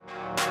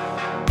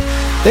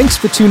Thanks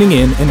for tuning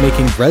in and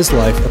making Res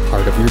Life a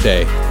part of your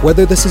day.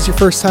 Whether this is your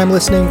first time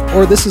listening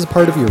or this is a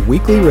part of your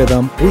weekly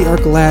rhythm, we are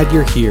glad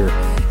you're here.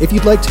 If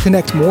you'd like to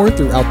connect more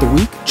throughout the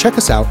week, check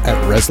us out at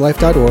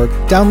reslife.org,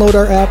 download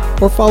our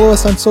app, or follow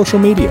us on social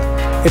media.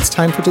 It's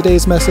time for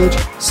today's message,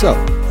 so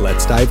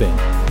let's dive in.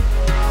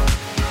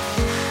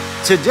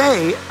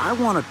 Today, I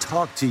want to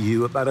talk to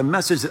you about a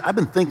message that I've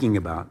been thinking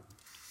about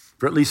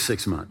for at least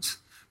 6 months.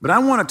 But I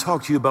want to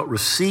talk to you about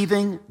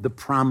receiving the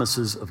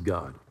promises of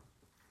God.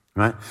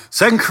 Right?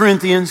 2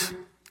 Corinthians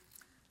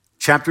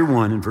chapter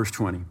 1 and verse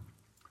 20.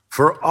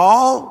 For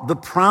all the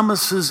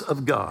promises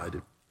of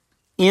God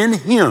in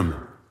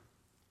him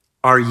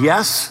are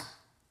yes,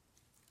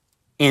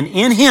 and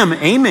in him,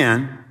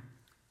 amen,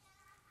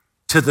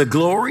 to the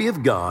glory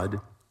of God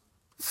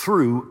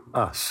through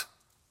us.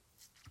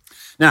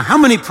 Now, how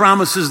many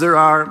promises there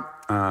are,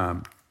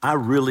 I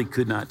really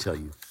could not tell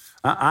you.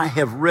 I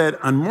have read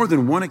on more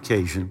than one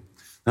occasion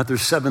that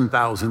there's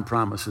 7,000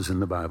 promises in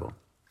the Bible.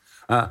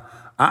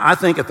 I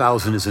think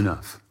 1,000 is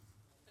enough.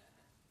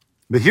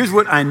 But here's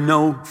what I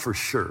know for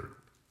sure,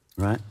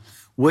 right?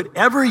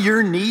 Whatever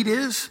your need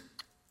is,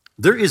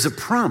 there is a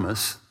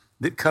promise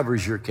that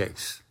covers your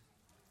case,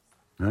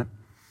 right?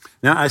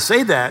 Now, I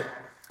say that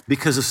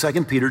because of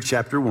 2 Peter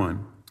chapter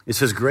 1. It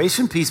says, grace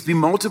and peace be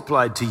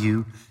multiplied to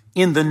you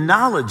in the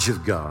knowledge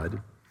of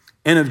God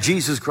and of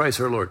Jesus Christ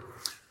our Lord.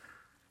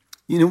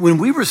 You know, when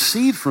we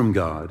receive from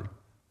God,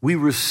 we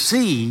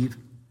receive,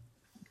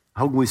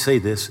 how can we say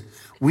this?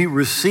 We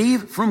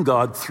receive from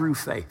God through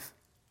faith,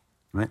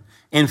 right?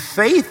 And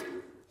faith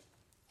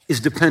is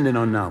dependent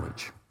on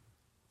knowledge.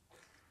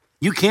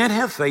 You can't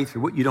have faith for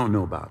what you don't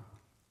know about,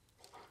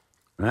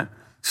 right?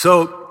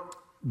 So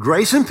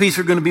grace and peace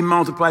are going to be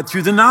multiplied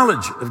through the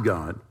knowledge of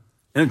God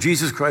and of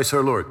Jesus Christ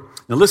our Lord.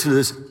 Now listen to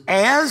this.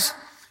 As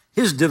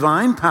his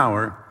divine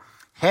power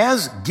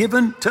has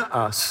given to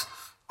us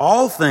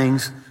all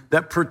things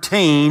that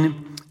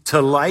pertain to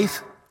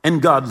life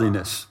and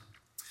godliness.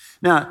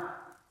 Now,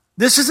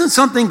 this isn't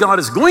something God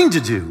is going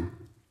to do.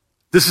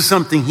 This is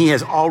something he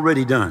has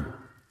already done.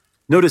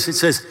 Notice it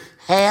says,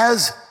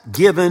 has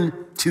given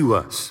to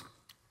us.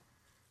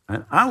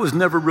 And I was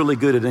never really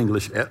good at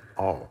English at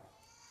all.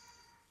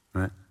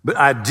 Right? But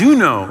I do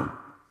know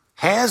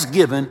has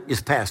given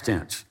is past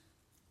tense.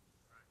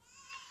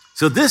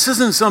 So this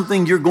isn't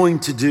something you're going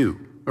to do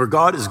or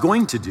God is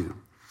going to do.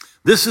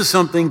 This is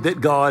something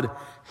that God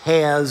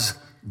has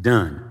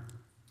done.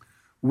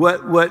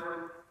 What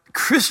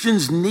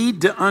Christians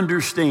need to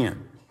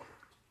understand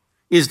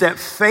is that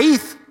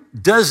faith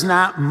does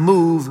not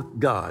move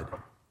God.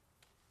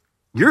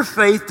 Your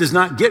faith does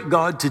not get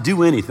God to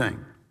do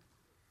anything.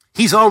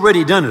 He's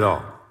already done it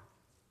all.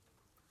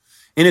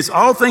 And it's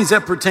all things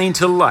that pertain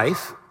to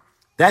life.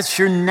 That's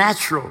your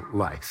natural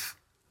life.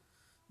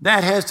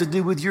 That has to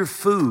do with your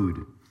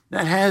food.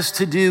 That has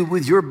to do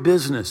with your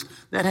business.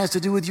 That has to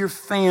do with your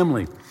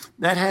family.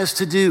 That has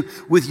to do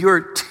with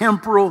your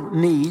temporal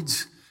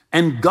needs.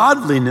 And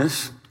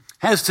godliness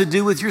has to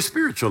do with your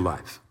spiritual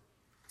life.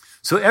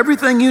 So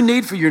everything you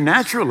need for your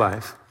natural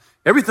life,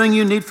 everything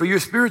you need for your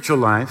spiritual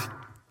life,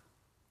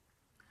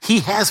 he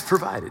has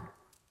provided.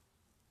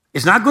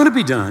 It's not going to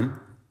be done.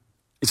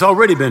 It's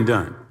already been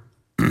done.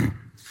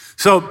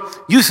 So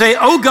you say,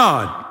 oh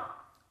God,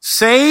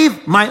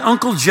 save my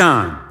Uncle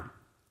John.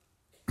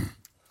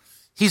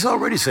 He's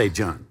already saved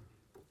John.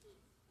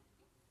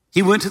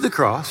 He went to the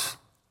cross.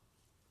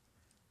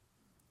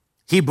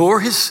 He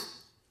bore his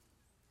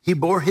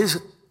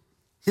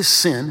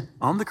sin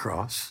on the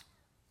cross.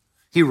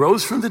 He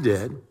rose from the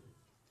dead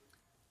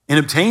and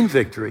obtained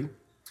victory.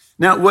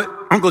 Now, what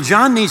Uncle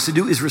John needs to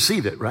do is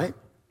receive it, right?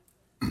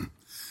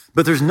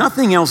 But there's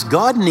nothing else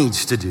God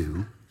needs to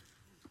do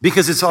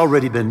because it's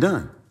already been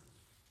done.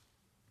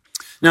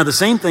 Now, the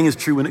same thing is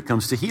true when it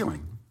comes to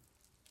healing.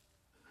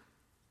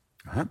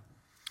 Right?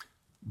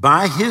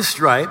 By his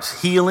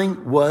stripes,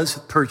 healing was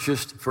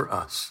purchased for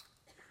us.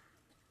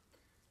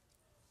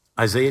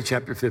 Isaiah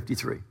chapter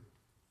 53.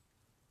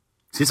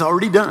 See, it's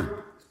already done.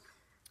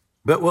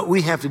 But what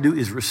we have to do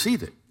is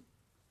receive it.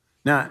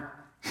 Now,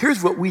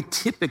 here's what we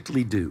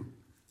typically do.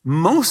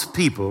 Most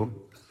people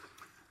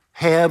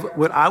have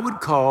what I would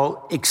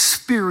call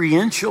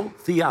experiential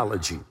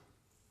theology.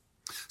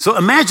 So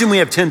imagine we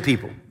have 10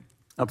 people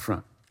up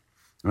front,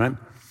 right?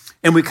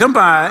 And we come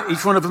by,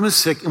 each one of them is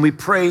sick, and we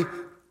pray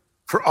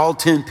for all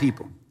 10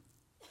 people.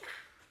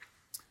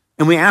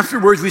 And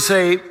afterwards we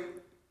say,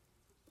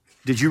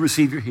 did you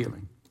receive your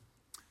healing?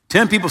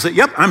 10 people say,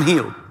 yep, I'm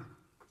healed.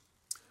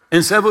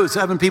 And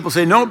seven people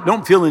say, nope,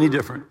 don't feel any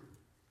different.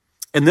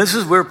 And this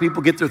is where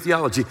people get their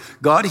theology.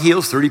 God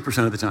heals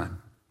 30% of the time.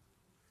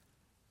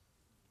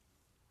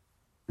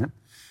 Yeah?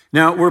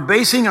 Now, we're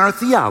basing our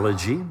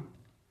theology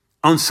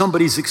on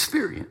somebody's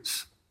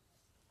experience,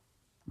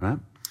 right?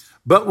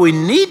 But we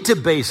need to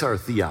base our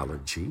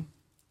theology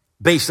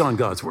based on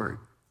God's word.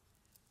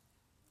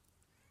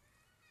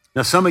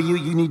 Now, some of you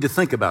need to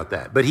think about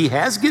that. But he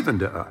has given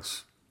to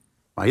us,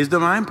 by his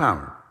divine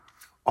power,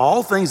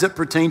 all things that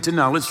pertain to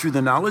knowledge through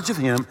the knowledge of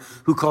him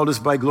who called us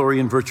by glory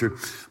and virtue,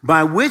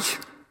 by which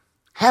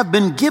have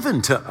been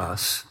given to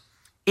us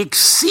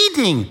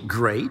exceeding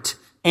great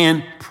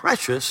and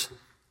precious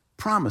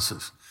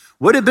promises.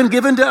 What have been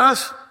given to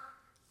us?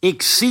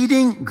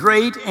 Exceeding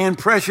great and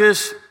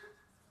precious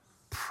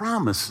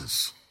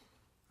promises,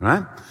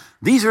 right?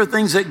 These are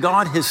things that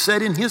God has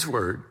said in his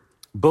word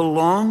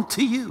belong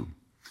to you,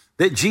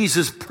 that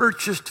Jesus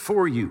purchased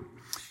for you.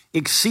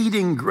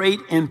 Exceeding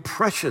great and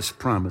precious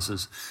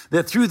promises,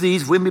 that through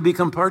these we may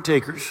become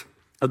partakers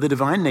of the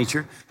divine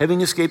nature, having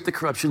escaped the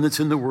corruption that's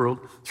in the world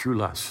through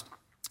lust.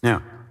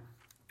 Now,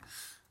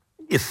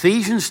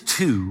 Ephesians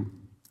 2,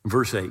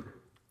 verse 8,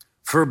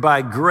 for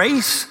by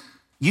grace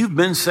you've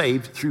been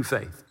saved through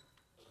faith.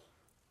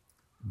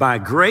 By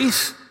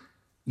grace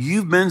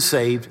you've been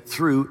saved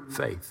through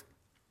faith.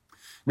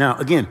 Now,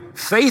 again,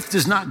 faith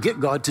does not get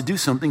God to do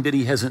something that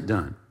he hasn't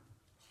done.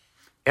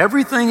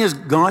 Everything as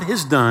God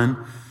has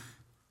done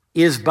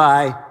is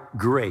by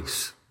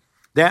grace.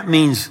 That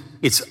means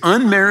it's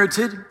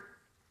unmerited.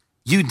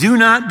 You do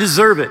not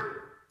deserve it.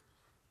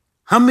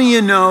 How many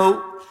of you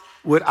know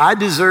what I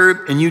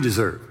deserve and you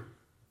deserve?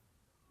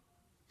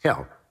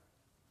 Hell.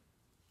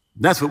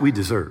 That's what we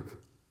deserve,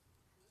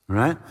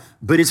 right?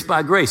 But it's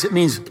by grace. It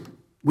means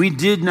we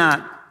did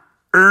not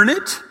earn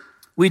it.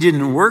 We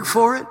didn't work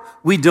for it.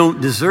 We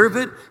don't deserve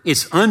it.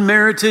 It's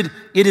unmerited.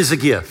 It is a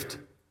gift.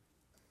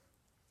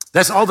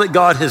 That's all that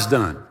God has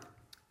done,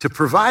 to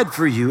provide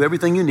for you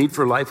everything you need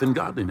for life and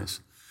godliness.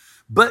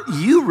 But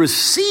you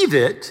receive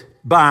it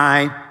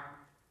by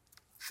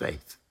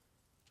faith.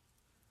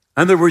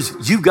 In other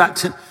words, you got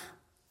to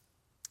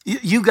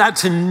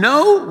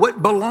know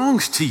what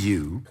belongs to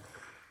you,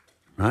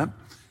 right?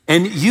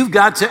 And you've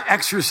got to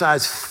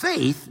exercise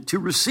faith to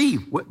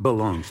receive what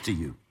belongs to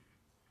you.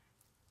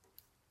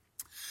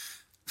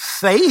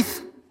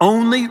 Faith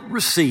only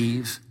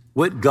receives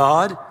what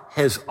God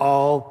has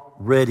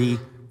already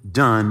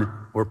done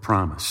or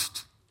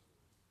promised.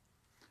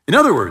 In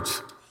other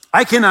words,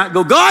 I cannot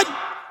go, God,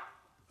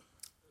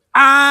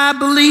 I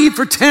believe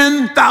for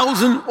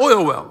 10,000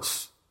 oil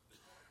wells.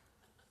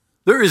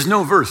 There is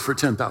no verse for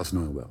 10,000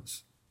 oil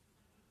wells.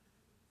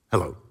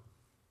 Hello.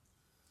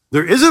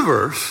 There is a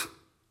verse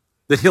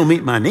that he'll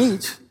meet my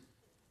needs,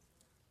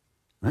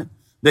 right?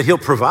 That he'll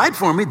provide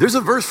for me. There's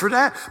a verse for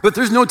that, but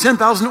there's no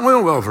 10,000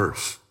 oil well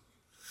verse.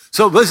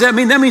 So what does that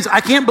mean? That means I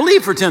can't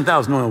believe for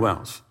 10,000 oil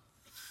wells,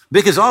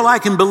 because all I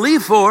can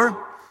believe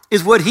for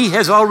is what he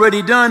has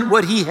already done,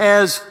 what he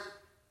has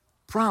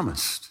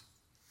promised.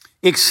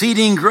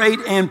 Exceeding great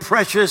and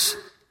precious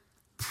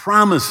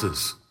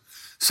promises.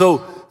 So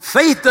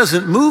faith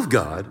doesn't move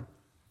God.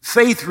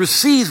 Faith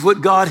receives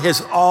what God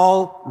has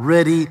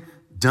already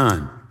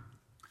done.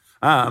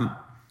 I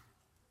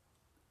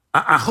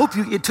hope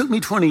it took me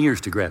 20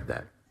 years to grab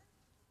that.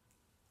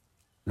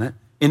 Right?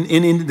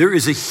 And there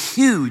is a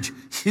huge,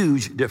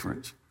 huge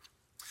difference.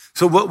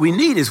 So what we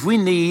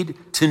need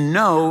to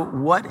know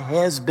what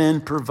has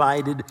been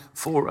provided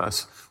for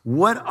us.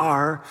 What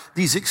are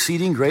these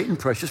exceeding great and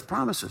precious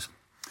promises?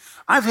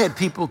 I've had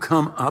people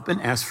come up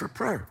and ask for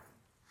prayer.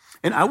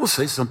 And I will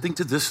say something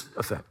to this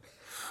effect.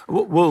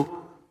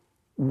 Well,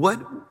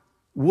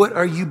 what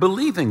are you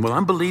believing? Well,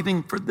 I'm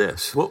believing for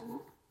this. Well,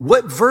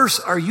 what verse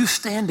are you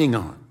standing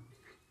on?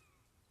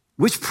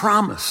 Which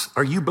promise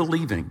are you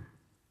believing?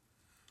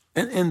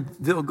 And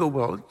they'll go,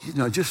 well,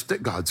 just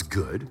that God's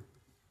good.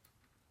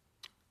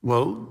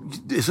 Well,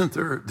 there's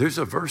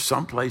a verse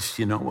someplace,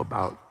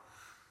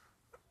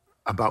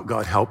 about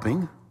God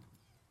helping.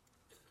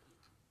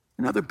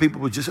 And other people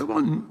would just say, well,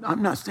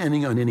 I'm not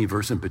standing on any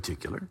verse in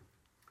particular.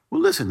 Well,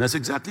 listen, that's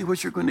exactly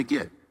what you're going to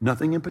get.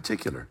 Nothing in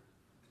particular.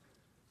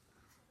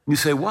 You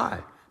say, why?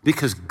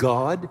 Because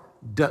God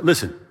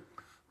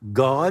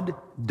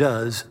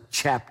does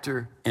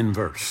chapter and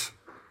verse.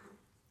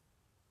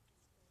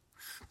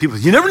 People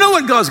say, you never know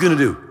what God's going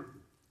to do.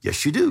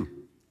 Yes, you do.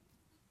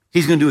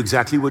 He's going to do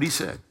exactly what he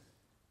said.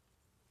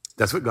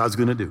 That's what God's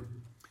going to do.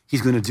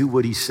 He's going to do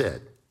what he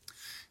said.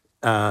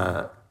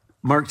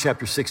 Mark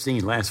chapter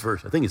 16, last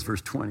verse, I think it's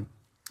verse 20.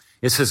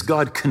 It says,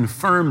 God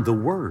confirmed the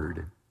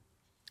word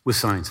with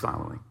signs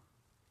following.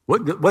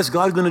 What's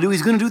God going to do?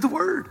 He's going to do the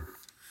word.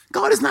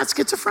 God is not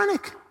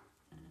schizophrenic.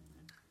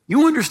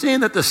 You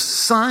understand that the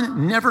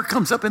sun never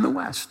comes up in the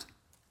west.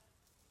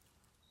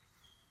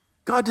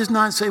 God does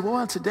not say,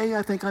 well, today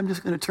I think I'm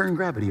just going to turn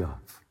gravity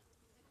off.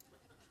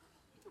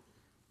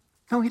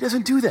 No, he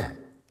doesn't do that.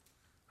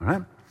 All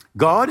right?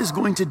 God is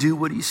going to do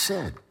what he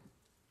said.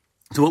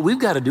 So what we've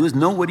got to do is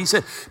know what he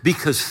said,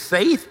 because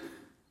faith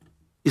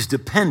is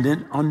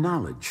dependent on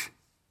knowledge.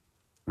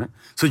 Right?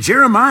 So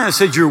Jeremiah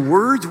said, your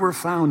words were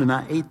found and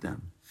I ate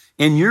them.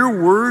 And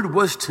your word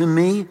was to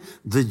me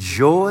the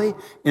joy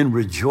and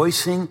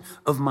rejoicing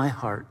of my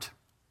heart.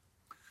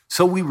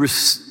 So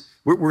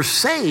we're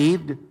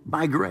saved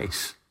by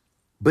grace,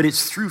 but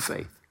it's through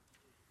faith.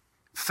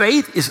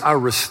 Faith is our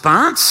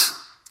response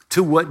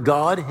to what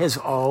God has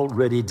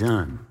already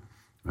done,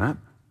 right?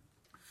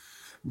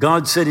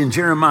 God said in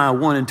Jeremiah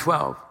 1 and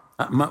 12,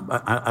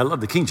 I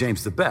love the King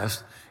James the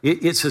best.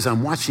 It says,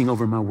 I'm watching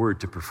over my word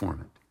to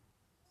perform it.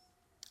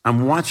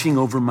 I'm watching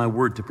over my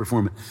word to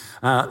perform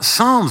it.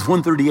 Psalms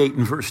 138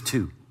 and verse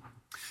 2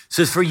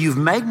 says, for you've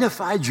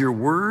magnified your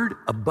word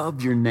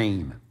above your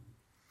name.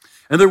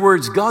 In other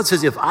words, God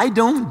says, if I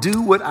don't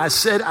do what I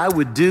said I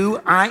would do,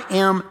 I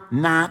am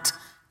not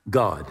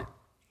God.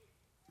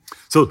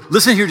 So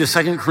listen here to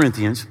 2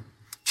 Corinthians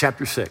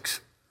chapter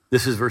 6.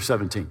 This is verse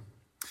 17.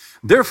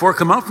 Therefore,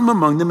 come out from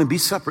among them and be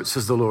separate,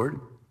 says the Lord,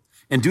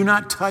 and do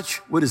not touch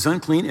what is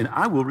unclean, and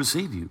I will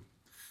receive you.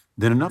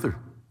 Then another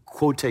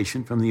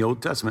quotation from the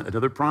Old Testament,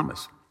 another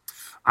promise.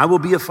 I will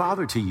be a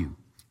father to you,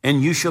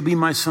 and you shall be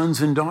my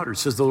sons and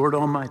daughters, says the Lord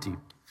Almighty.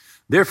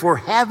 Therefore,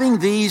 having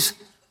these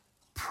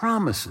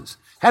promises,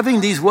 having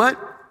these what?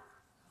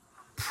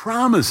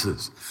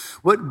 Promises.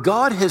 What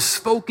God has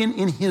spoken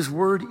in his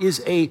word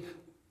is a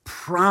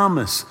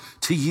promise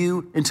to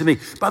you and to me.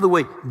 By the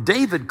way,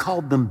 David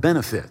called them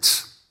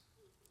benefits.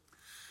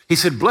 He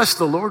said, bless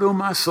the Lord, O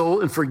my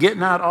soul, and forget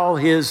not all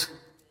his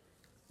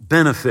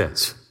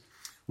benefits.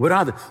 What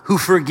are they? Who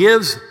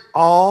forgives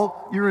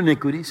all your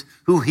iniquities,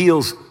 who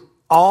heals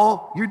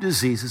all your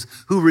diseases,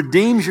 who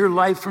redeems your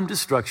life from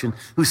destruction,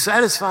 who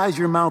satisfies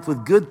your mouth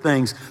with good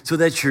things so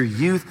that your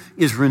youth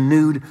is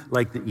renewed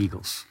like the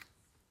eagles.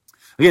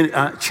 Again,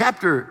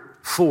 chapter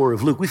 4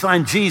 of Luke, we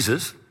find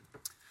Jesus.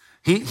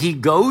 He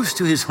goes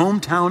to his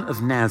hometown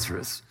of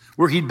Nazareth,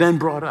 where he'd been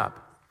brought up.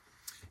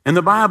 And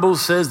the Bible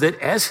says that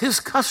as his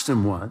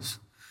custom was,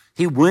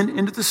 he went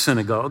into the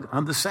synagogue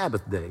on the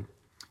Sabbath day,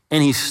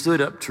 and he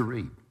stood up to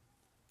read.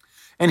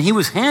 And he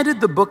was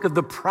handed the book of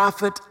the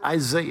prophet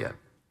Isaiah.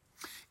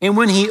 And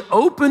when he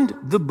opened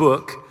the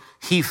book,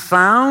 he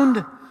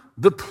found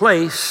the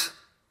place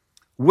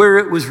where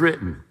it was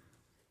written.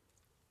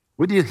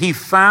 He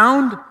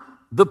found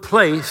the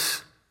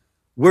place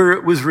where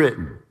it was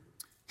written.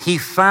 He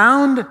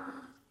found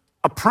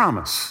a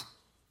promise.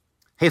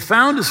 He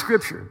found a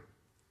scripture.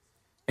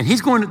 And this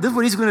is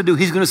what he's going to do.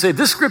 He's going to say,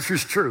 this scripture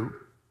is true.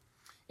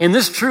 And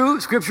this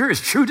scripture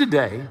is true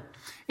today.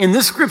 And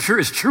this scripture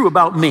is true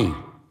about me.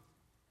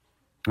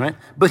 Right?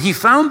 But he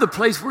found the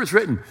place where it's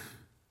written.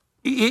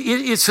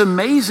 It's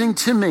amazing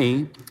to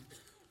me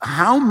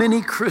how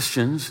many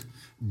Christians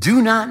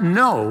do not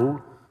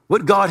know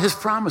what God has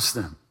promised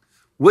them,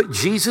 what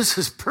Jesus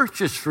has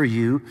purchased for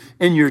you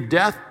in your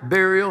death,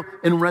 burial,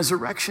 and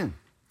resurrection.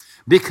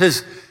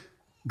 Because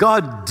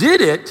God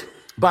did it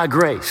by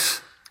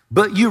grace,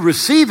 but you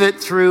receive it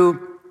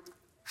through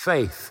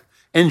faith.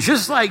 And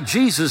just like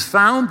Jesus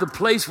found the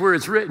place where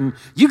it's written,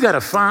 you got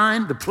to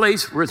find the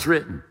place where it's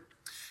written.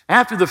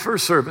 After the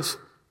first service,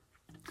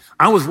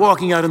 I was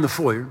walking out in the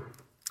foyer,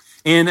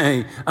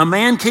 and a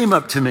man came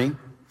up to me,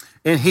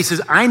 and he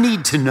says, I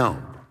need to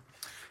know.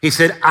 He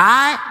said,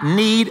 I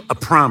need a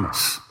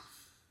promise.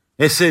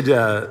 He said,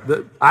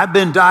 I've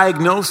been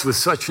diagnosed with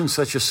such and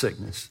such a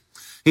sickness.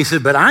 He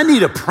said, but I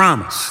need a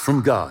promise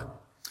from God.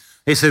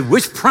 He said,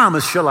 which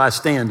promise shall I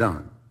stand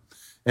on?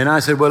 And I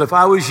said, well, if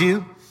I was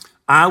you,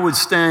 I would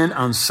stand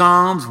on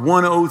Psalms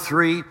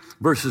 103,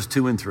 verses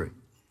 2 and 3.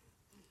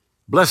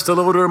 Bless the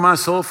Lord, O my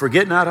soul,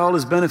 forget not all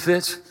his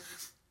benefits.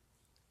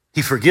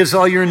 He forgives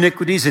all your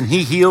iniquities, and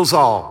he heals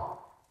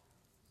all.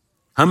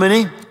 How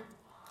many?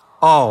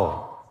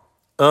 All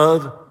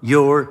of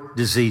your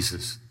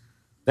diseases.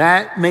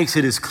 That makes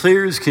it as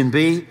clear as can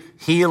be.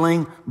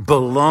 Healing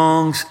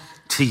belongs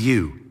to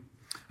you.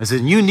 I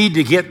said, you need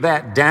to get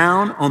that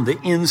down on the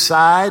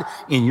inside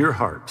in your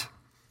heart.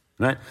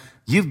 Right?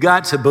 You've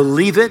got to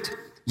believe it.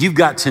 You've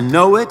got to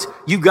know it.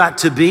 You've got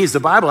to be, as the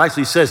Bible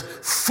actually says,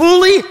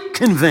 fully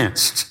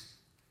convinced,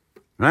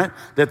 right?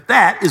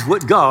 That is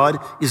what God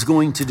is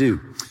going to do.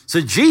 So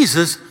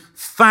Jesus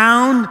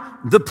found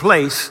the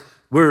place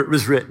where it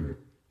was written.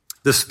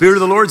 The Spirit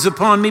of the Lord's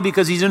upon me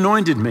because he's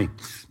anointed me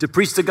to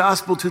preach the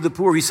gospel to the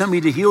poor. He sent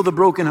me to heal the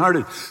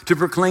brokenhearted, to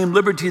proclaim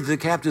liberty to the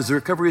captives, the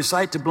recovery of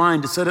sight to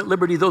blind, to set at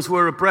liberty those who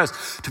are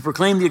oppressed, to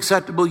proclaim the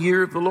acceptable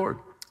year of the Lord.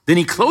 Then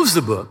he closed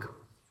the book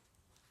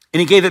and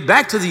he gave it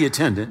back to the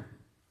attendant,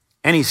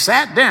 and he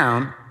sat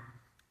down,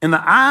 and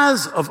the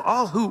eyes of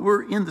all who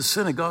were in the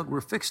synagogue were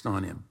fixed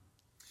on him.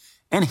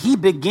 And he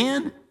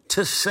began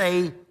to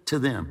say to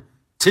them,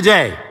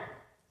 today,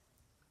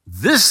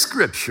 this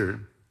scripture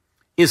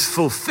is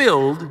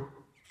fulfilled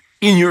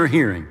in your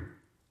hearing.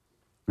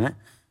 Right?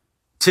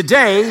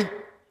 Today,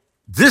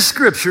 this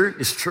scripture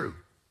is true.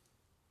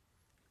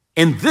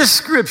 And this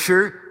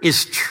scripture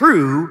is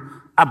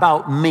true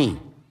about me.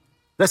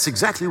 That's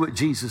exactly what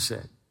Jesus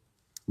said.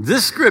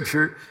 This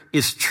scripture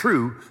is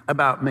true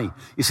about me.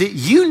 You see,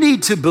 you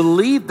need to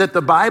believe that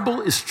the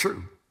Bible is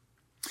true.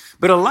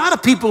 But a lot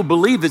of people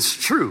believe it's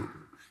true,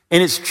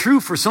 and it's true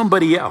for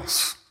somebody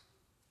else.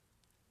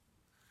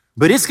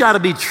 But it's got to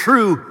be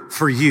true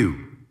for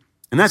you.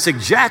 And that's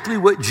exactly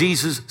what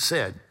Jesus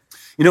said.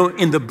 You know,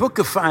 in the book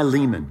of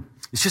Philemon,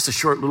 it's just a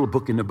short little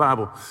book in the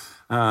Bible.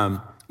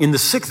 In the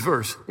 6th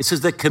verse, it says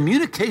that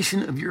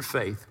communication of your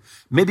faith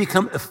may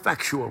become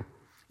effectual.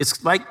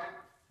 It's like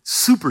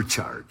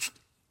supercharged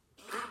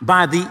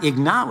by the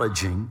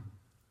acknowledging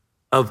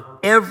of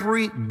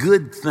every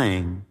good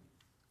thing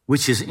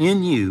which is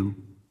in you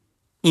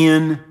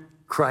in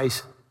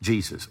Christ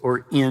Jesus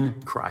or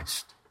in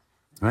Christ,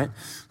 right?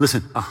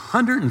 Listen,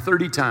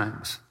 130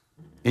 times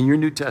in your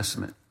New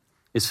Testament,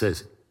 it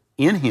says,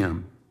 in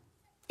him,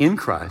 in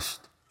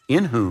Christ,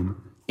 in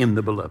whom, in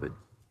the beloved.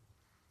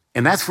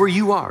 And that's where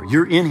you are.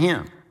 You're in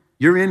him.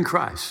 You're in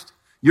Christ.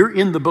 You're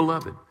in the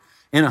beloved.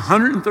 And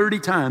 130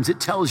 times it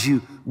tells you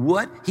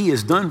what he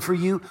has done for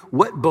you,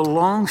 what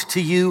belongs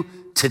to you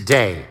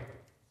today,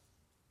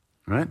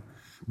 right?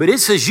 But it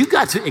says you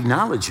got to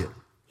acknowledge it.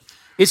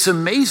 It's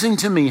amazing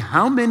to me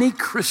how many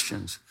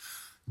Christians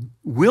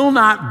will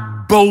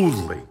not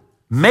boldly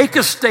make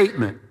a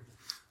statement.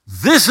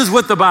 This is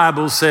what the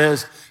Bible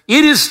says.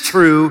 It is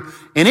true,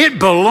 and it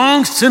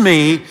belongs to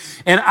me,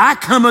 and I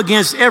come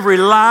against every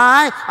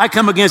lie. I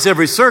come against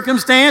every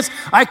circumstance.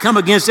 I come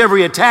against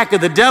every attack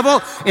of the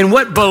devil, and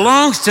what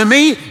belongs to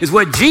me is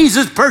what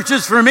Jesus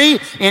purchased for me,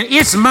 and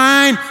it's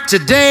mine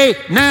today,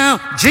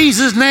 now,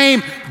 Jesus'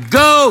 name.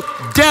 Go,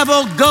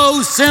 devil,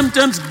 go,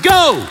 symptoms,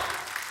 go.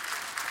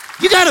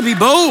 You got to be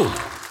bold.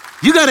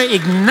 You got to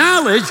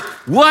acknowledge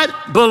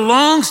what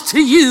belongs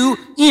to you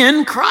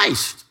in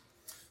Christ.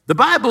 The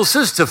Bible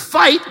says to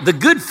fight the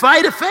good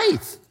fight of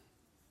faith.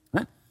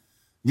 Right?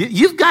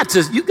 You've got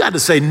to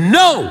say,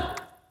 no,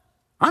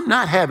 I'm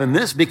not having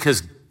this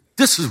because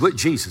this is what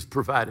Jesus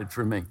provided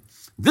for me.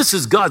 This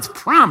is God's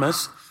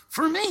promise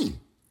for me.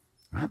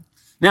 Right?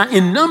 Now,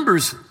 in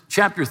Numbers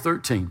chapter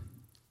 13,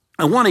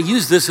 I want to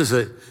use this as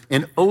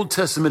an Old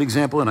Testament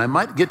example, and I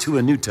might get to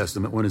a New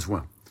Testament one as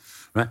well.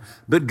 Right?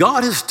 But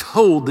God has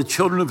told the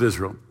children of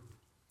Israel,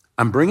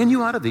 I'm bringing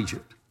you out of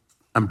Egypt.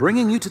 I'm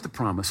bringing you to the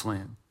promised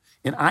land.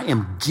 And I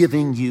am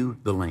giving you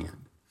the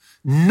land.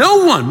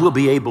 No one will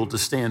be able to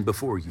stand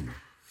before you.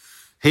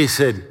 He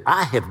said,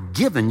 I have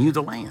given you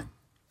the land.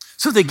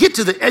 So they get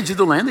to the edge of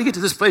the land. They get to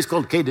this place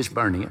called Kadesh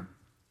Barnea.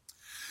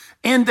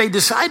 And they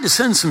decide to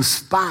send some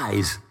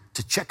spies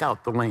to check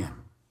out the land.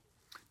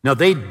 Now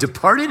they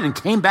departed and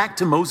came back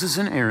to Moses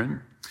and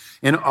Aaron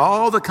and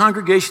all the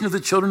congregation of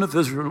the children of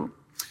Israel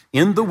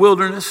in the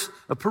wilderness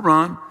of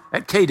Paran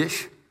at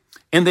Kadesh.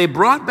 And they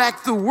brought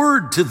back the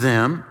word to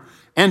them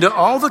and to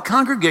all the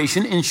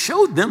congregation and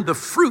showed them the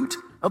fruit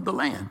of the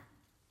land.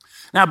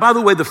 Now, by the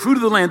way, the fruit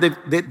of the land,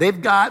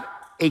 they've got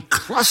a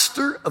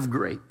cluster of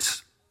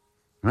grapes,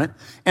 right?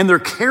 And they're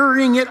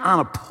carrying it on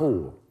a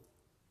pole,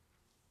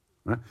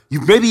 right?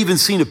 You've maybe even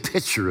seen a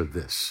picture of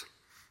this,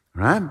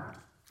 right?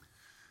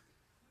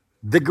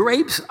 The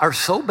grapes are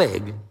so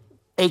big,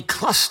 a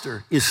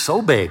cluster is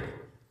so big,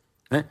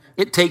 right?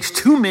 It takes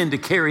 2 men to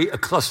carry a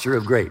cluster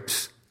of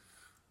grapes.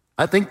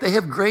 I think they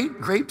have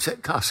great grapes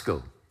at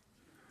Costco.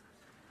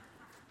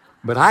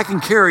 But I can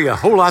carry a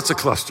whole lots of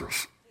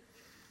clusters,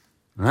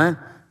 right?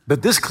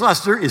 But this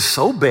cluster is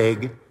so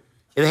big,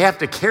 they have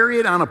to carry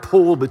it on a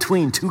pole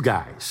between 2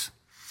 guys.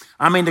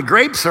 I mean, the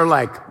grapes are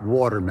like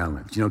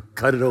watermelons.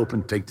 Cut it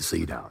open, take the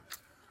seed out.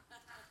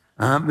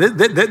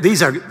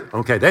 These are,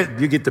 okay,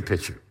 you get the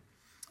picture.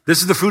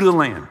 This is the fruit of the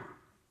land.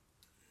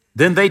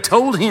 Then they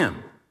told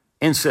him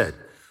and said,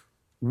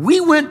 we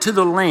went to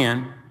the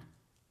land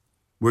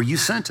where you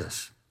sent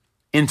us,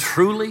 and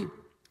truly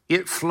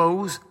it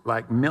flows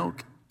like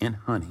milk and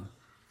honey,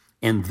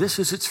 and this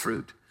is its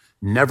fruit.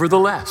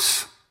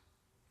 Nevertheless,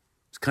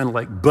 it's kind of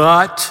like,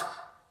 but,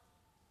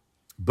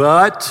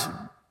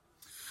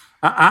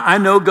 I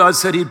know God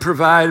said he'd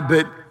provide,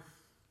 but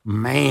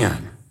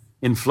man,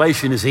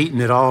 inflation is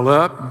eating it all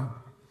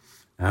up.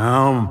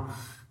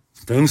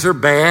 Things are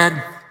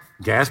bad.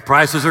 Gas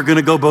prices are going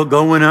to go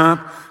going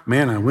up.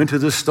 Man, I went to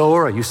the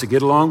store. I used to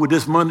get along with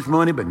this much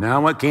money, but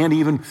now I can't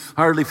even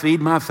hardly feed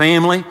my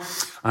family.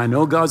 I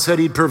know God said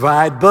he'd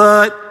provide,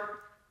 but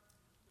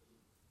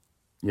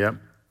yep.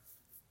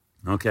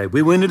 Okay,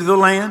 we went into the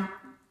land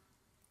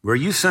where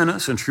you sent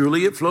us, and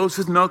truly it flows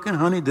with milk and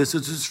honey. This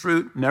is its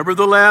fruit.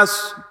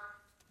 Nevertheless,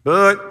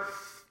 but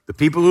the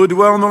people who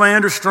dwell in the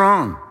land are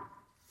strong.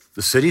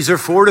 The cities are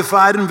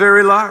fortified and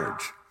very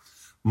large.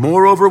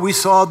 Moreover, we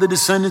saw the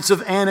descendants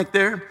of Anak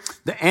there.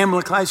 The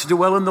Amalekites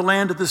dwell in the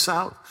land of the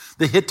south.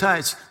 The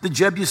Hittites, the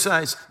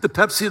Jebusites, the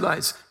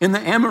Perizzites, and the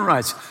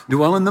Amorites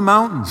dwell in the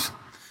mountains.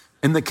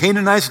 And the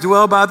Canaanites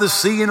dwell by the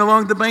sea and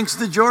along the banks of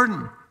the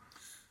Jordan.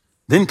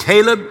 Then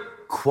Caleb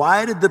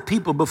quieted the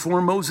people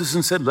before Moses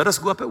and said, let us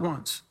go up at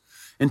once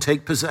and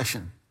take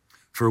possession,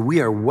 for we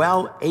are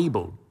well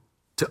able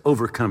to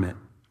overcome it.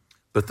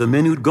 But the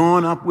men who'd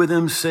gone up with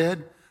him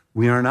said,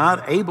 we are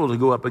not able to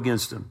go up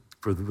against them,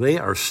 for they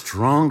are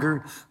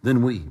stronger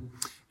than we.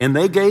 And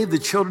they gave the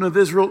children of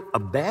Israel a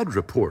bad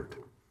report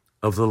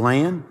of the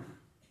land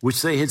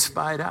which they had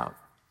spied out.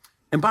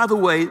 And by the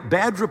way,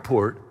 bad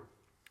report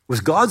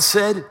was God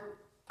said,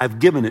 I've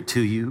given it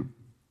to you.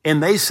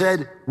 And they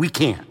said, we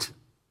can't.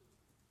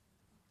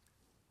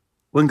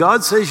 When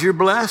God says you're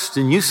blessed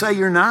and you say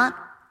you're not,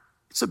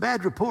 it's a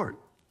bad report.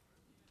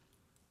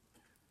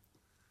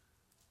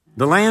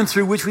 The land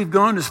through which we've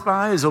gone to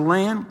spy is a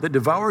land that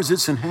devours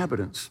its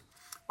inhabitants.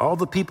 All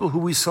the people who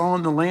we saw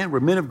in the land were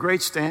men of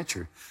great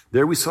stature.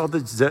 There we saw the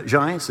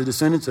giants, the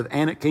descendants of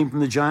Anak came from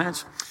the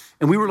giants,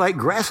 and we were like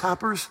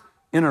grasshoppers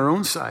in our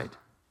own sight.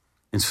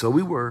 And so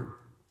we were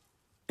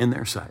in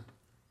their sight.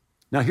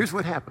 Now, here's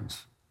what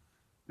happens.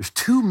 There's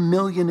 2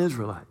 million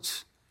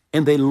Israelites,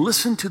 and they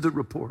listen to the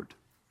report.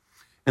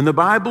 And the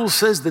Bible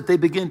says that they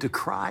begin to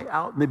cry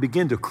out and they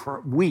begin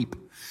to weep.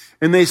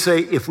 And they say,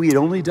 if we had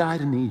only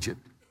died in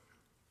Egypt.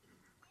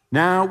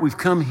 Now we've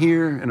come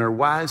here and our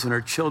wives and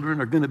our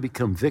children are going to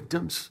become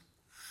victims.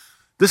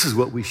 This is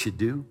what we should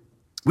do.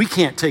 We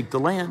can't take the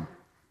land.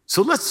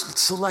 So let's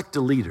select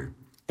a leader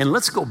and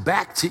let's go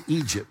back to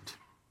Egypt.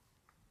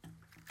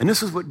 And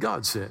this is what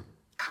God said.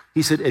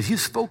 He said, as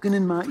you've spoken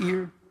in my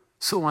ear,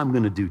 so I'm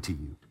going to do to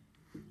you.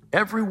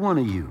 Every one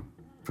of you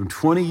from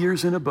 20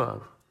 years and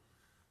above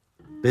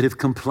that have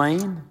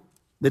complained,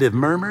 that have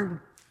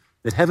murmured,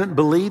 that haven't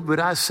believed what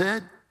I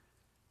said,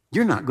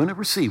 you're not going to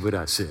receive what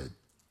I said.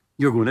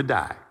 You're going to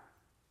die.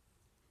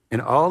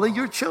 And all of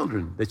your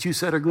children that you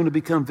said are going to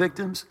become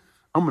victims,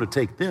 I'm going to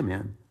take them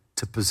in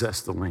to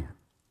possess the land.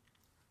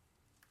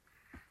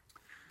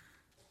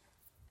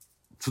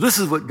 So this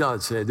is what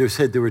God said.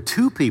 There were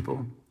 2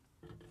 people,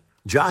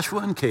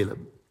 Joshua and Caleb,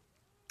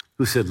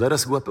 who said, let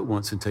us go up at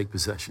once and take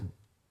possession.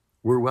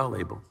 We're well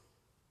able.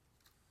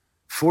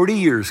 40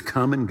 years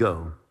come and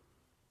go.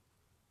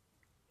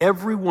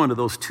 Every one of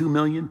those 2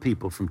 million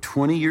people from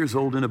 20 years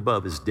old and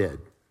above is dead.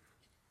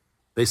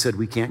 They said,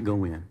 we can't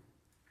go in,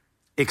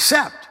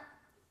 except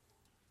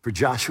for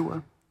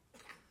Joshua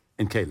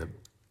and Caleb.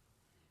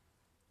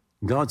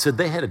 God said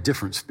they had a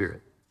different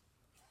spirit.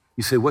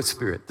 You say, what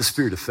spirit? The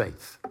spirit of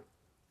faith.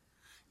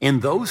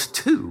 And those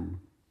 2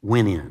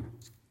 went in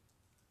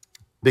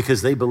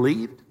because they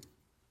believed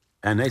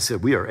and they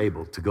said, we are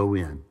able to go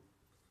in.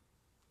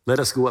 Let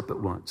us go up at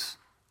once.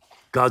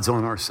 God's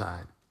on our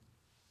side.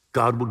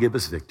 God will give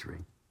us victory.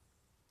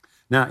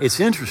 Now, it's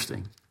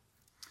interesting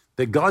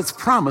that God's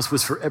promise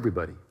was for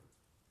everybody.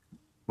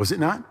 Was it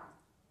not?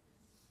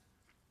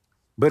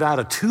 But out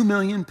of 2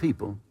 million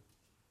people,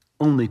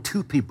 only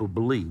 2 people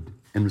believed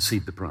and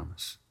received the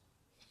promise.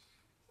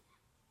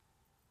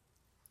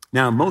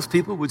 Now, most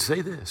people would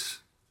say this.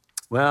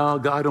 Well,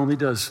 God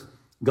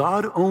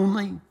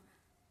only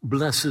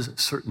blesses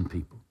certain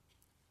people.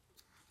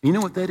 You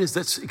know what that is?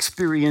 That's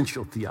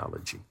experiential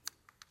theology.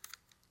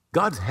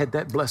 God had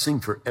that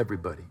blessing for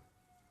everybody.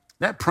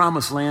 That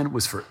promised land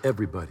was for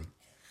everybody.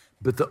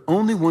 But the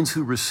only ones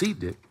who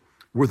received it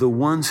were the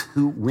ones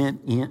who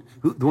went in,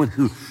 the one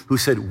who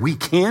said, we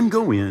can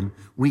go in,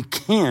 we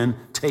can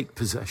take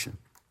possession.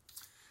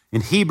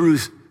 In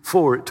Hebrews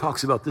 4, it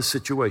talks about this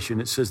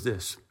situation. It says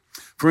this,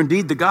 for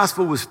indeed the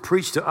gospel was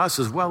preached to us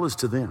as well as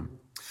to them.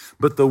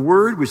 But the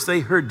word which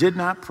they heard did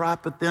not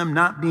profit them,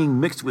 not being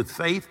mixed with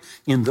faith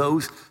in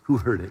those who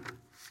heard it.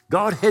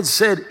 God had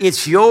said,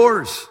 it's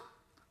yours.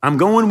 I'm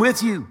going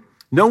with you.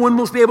 No one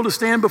will be able to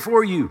stand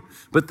before you.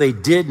 But they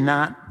did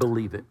not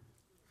believe it.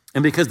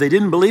 And because they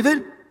didn't believe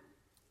it,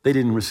 they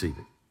didn't receive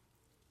it.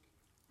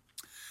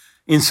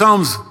 In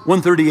Psalms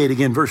 138,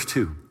 again, verse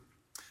 2,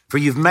 for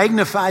you've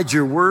magnified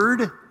your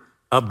word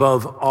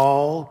above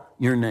all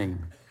your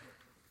name.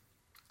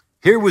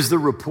 Here was the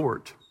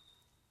report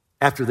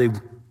after they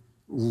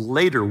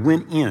later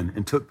went in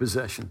and took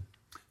possession.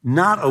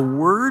 Not a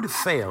word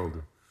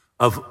failed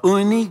of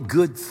any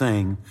good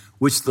thing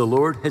which the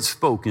Lord had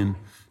spoken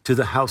to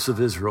the house of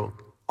Israel.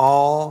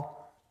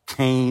 All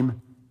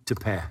came to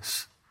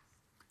pass.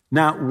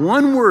 Not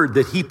one word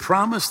that he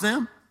promised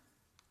them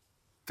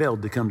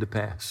failed to come to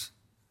pass.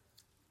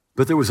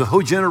 But there was a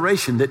whole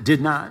generation that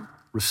did not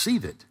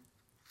receive it.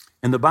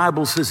 And the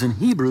Bible says in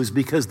Hebrews,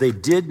 because they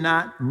did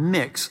not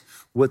mix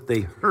what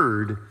they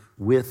heard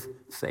with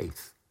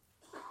faith.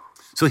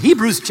 So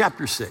Hebrews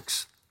chapter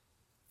 6,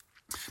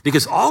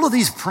 because all of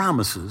these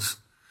promises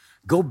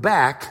go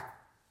back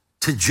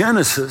to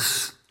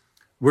Genesis,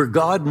 where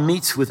God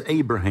meets with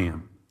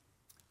Abraham.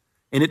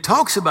 And it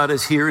talks about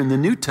us here in the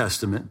New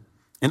Testament.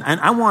 And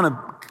I want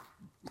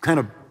to kind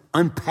of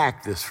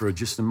unpack this for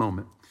just a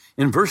moment.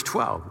 In verse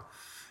 12,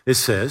 it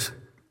says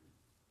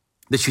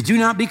that you do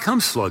not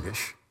become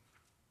sluggish,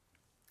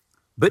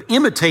 but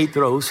imitate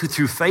those who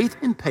through faith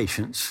and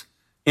patience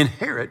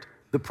inherit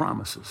the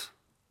promises.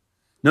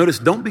 Notice,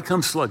 don't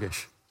become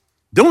sluggish.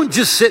 Don't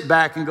just sit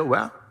back and go,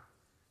 well,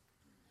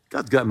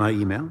 God's got my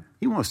email.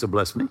 He wants to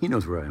bless me. He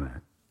knows where I'm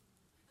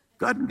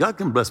at. God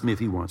can bless me if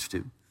he wants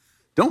to.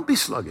 Don't be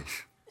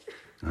sluggish,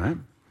 all right?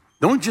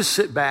 Don't just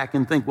sit back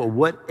and think, well,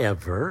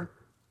 whatever,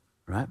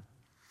 right?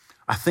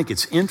 I think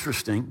it's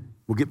interesting.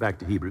 We'll get back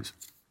to Hebrews.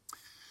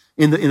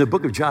 In the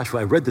book of Joshua,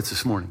 I read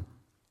this morning.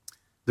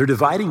 They're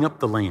dividing up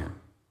the land,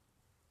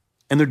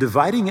 and they're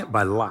dividing it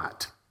by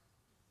lot.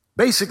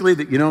 Basically,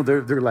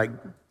 they're like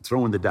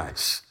throwing the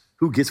dice.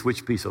 Who gets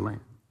which piece of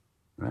land,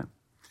 right?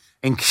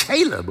 And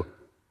Caleb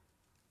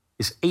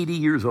is 80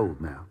 years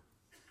old now.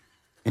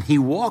 And he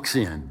walks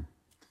in,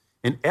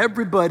 and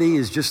everybody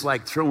is just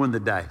like throwing the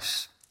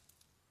dice.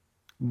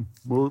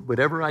 Well,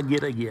 whatever I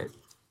get, I get.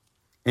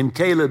 And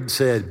Caleb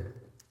said,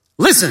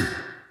 listen.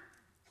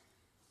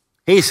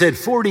 He said,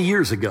 40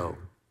 years ago,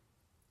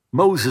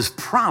 Moses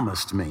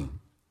promised me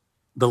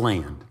the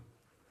land.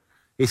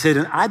 He said,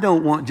 and I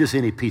don't want just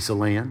any piece of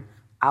land.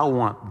 I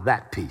want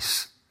that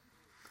piece.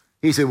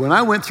 He said, when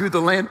I went through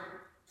the land,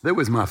 That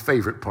was my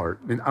favorite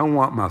part, and I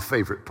want my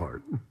favorite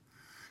part.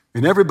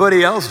 And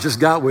everybody else just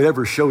got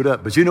whatever showed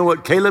up. But you know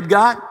what Caleb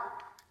got?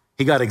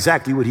 He got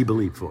exactly what he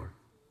believed for.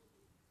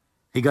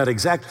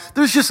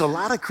 There's just a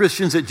lot of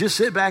Christians that just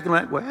sit back and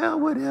like, well,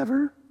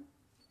 whatever.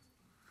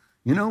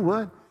 You know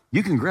what?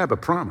 You can grab a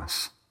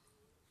promise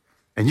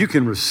and you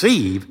can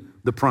receive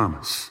the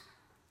promise,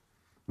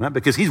 right?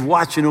 Because he's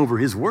watching over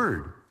his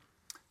word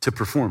to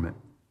perform it.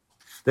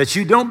 That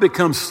you don't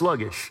become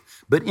sluggish,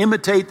 but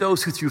imitate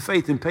those who through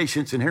faith and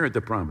patience inherit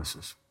the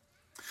promises.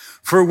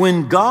 For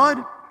when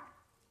God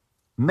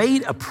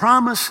made a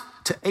promise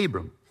to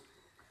Abram,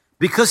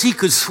 because he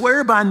could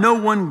swear by no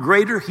one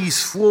greater, he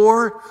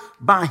swore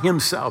by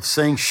himself,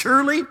 saying,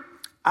 surely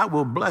I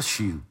will bless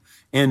you,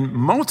 and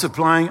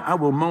multiplying I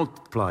will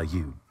multiply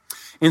you.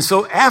 And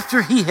so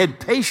after he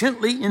had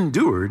patiently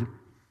endured,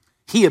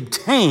 he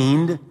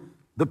obtained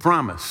the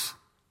promise.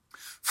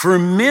 For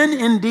men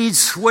indeed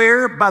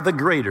swear by the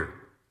greater,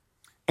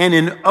 and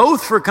an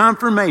oath for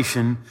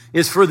confirmation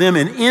is for them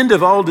an end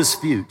of all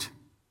dispute.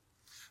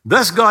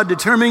 Thus God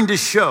determined to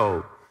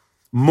show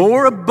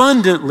more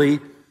abundantly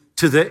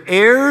to the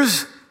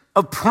heirs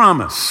of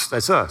promise,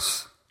 that's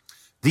us,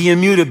 the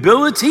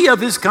immutability of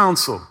his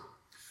counsel,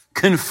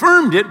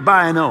 confirmed it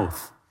by an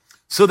oath,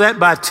 so that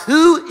by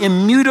two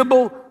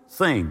immutable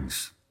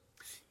things,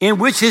 in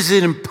which is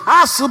it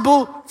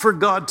impossible for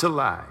God to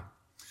lie,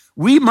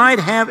 we might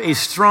have a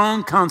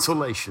strong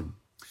consolation,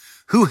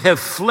 who have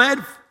fled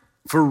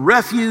for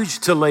refuge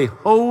to lay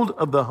hold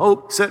of the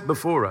hope set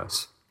before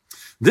us.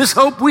 This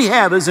hope we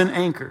have is an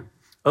anchor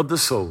of the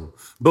soul,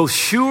 both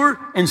sure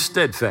and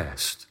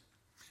steadfast,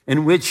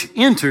 in which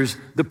enters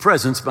the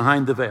presence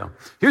behind the veil.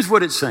 Here's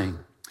what it's saying.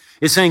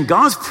 It's saying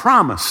God's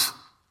promise,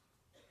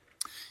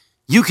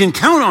 you can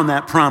count on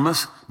that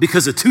promise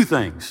because of two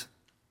things.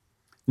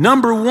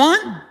 Number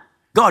one,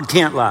 God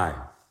can't lie.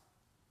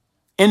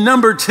 And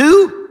number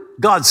two,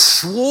 God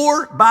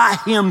swore by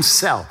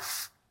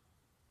himself.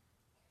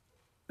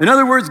 In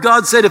other words,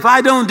 God said, if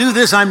I don't do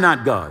this, I'm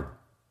not God.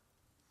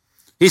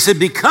 He said,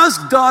 because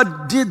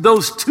God did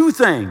those two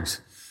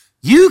things,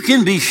 you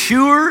can be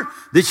sure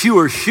that you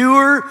are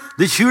sure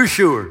that you are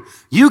sure.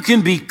 You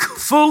can be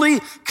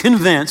fully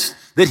convinced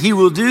that he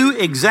will do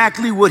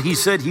exactly what he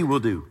said he will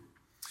do.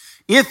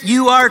 If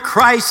you are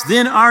Christ,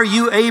 then are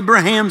you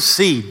Abraham's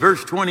seed,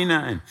 verse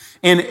 29,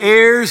 and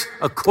heirs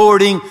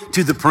according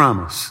to the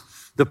promise.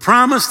 The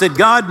promise that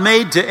God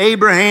made to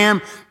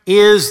Abraham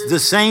is the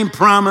same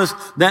promise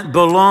that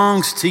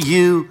belongs to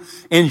you.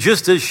 And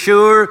just as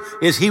sure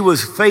as he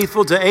was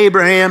faithful to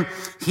Abraham,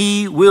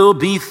 he will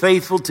be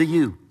faithful to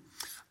you.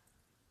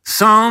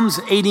 Psalms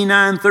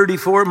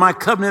 89:34, my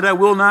covenant I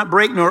will not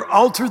break nor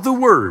alter the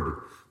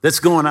word that's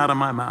going out of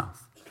my mouth.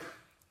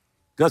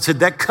 God said,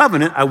 that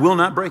covenant, I will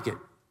not break it.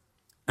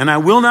 And I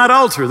will not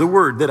alter the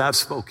word that I've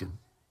spoken.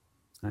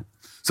 Right?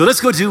 So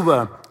let's go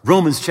to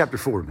Romans chapter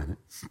 4 a minute.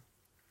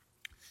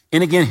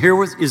 And again,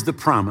 here is the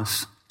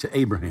promise to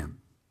Abraham.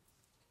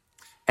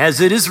 As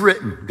it is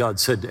written, God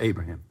said to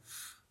Abraham,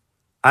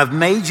 I've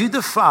made you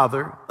the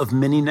father of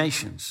many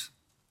nations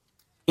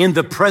in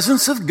the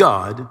presence of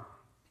God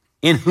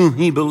in whom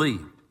he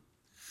believed,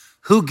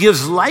 who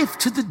gives life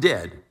to the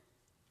dead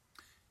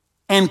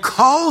and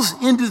calls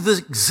into the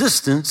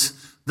existence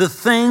the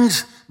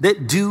things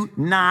that do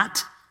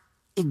not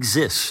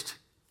exist.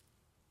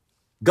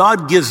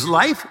 God gives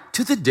life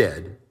to the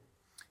dead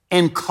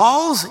and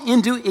calls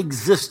into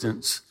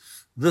existence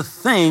the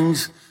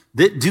things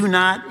that do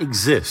not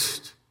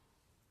exist.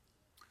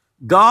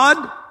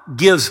 God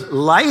gives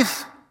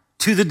life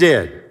to the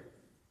dead,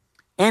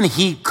 and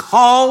he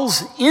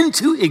calls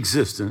into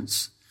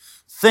existence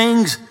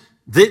things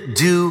that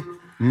do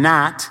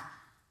not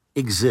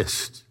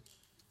exist.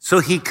 So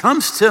he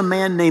comes to a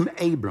man named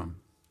Abram.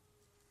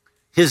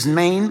 His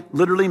name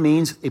literally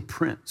means a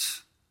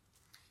prince.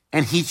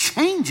 And he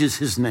changes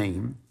his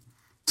name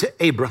to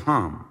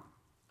Abraham,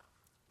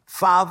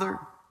 father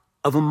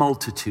of a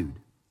multitude.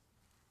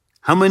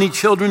 How many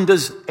children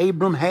does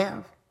Abram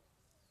have?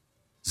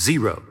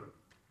 0.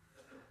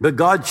 But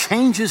God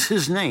changes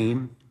his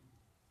name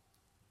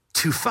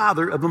to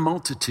father of a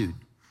multitude.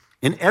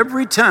 And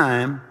every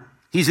time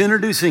he's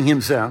introducing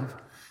himself,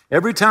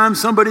 every time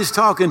somebody's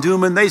talking to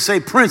him and they say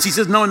prince, he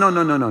says,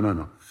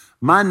 no.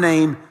 My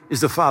name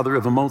is the father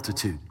of a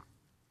multitude.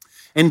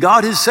 And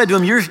God has said to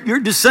him, your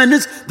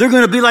descendants, they're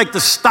going to be like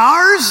the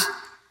stars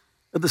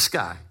of the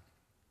sky.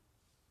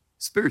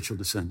 Spiritual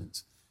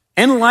descendants.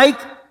 And like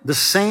the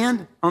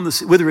sand on the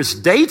sea, whether it's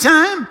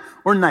daytime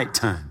or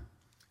nighttime.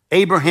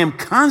 Abraham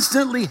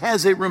constantly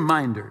has a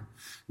reminder.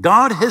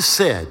 God has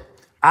said,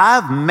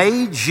 I've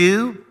made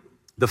you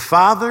the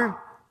father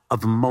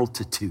of a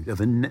multitude,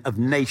 of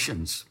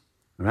nations,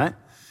 all right?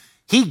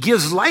 He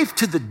gives life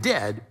to the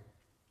dead,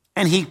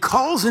 and he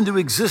calls into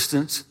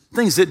existence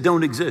things that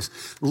don't exist.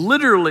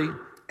 Literally,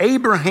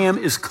 Abraham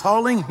is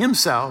calling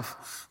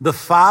himself the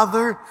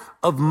father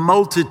of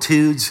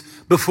multitudes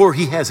before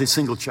he has a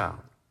single child.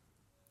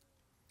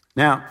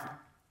 Now,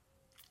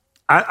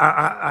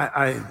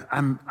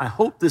 I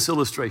hope this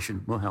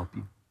illustration will help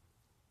you.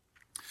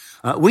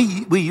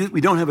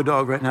 We don't have a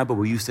dog right now, but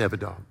we used to have a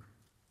dog.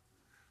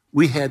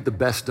 We had the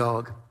best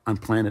dog on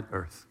planet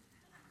Earth.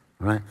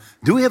 All right?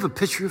 Do we have a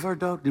picture of our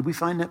dog? Did we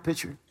find that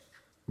picture?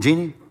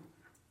 Jeannie?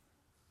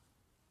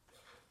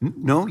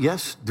 No?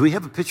 Yes? Do we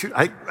have a picture?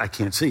 I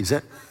can't see. Is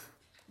that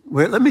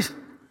where? Let me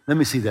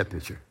see that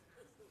picture.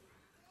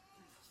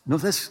 No,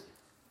 that's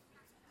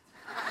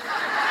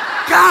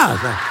God.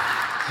 I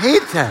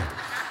hate that.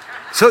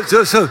 So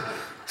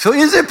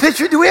is there a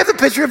picture? Do we have the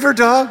picture of our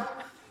dog?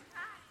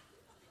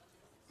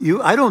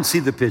 I don't see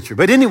the picture.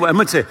 But anyway, I'm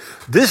going to say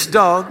this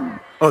dog.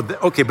 Oh,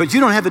 okay. But you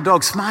don't have the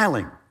dog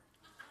smiling.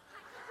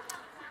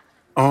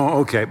 Oh,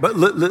 okay. But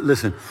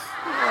listen.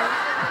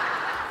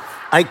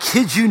 I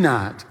kid you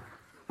not.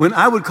 When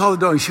I would call the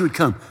dog and she would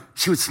come,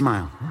 she would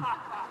smile.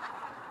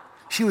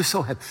 She was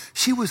so happy.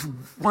 She was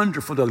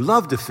wonderful. To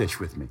love to fish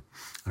with me.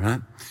 All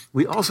right.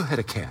 We also had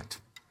a cat.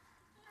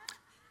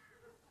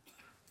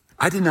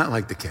 I did not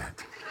like the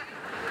cat.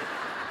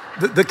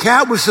 The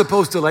cat was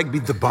supposed to be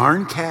the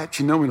barn cat,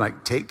 we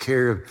take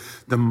care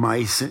of the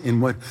mice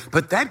and what.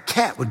 But that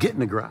cat would get in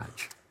the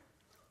garage,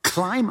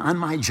 climb on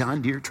my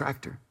John Deere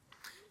tractor,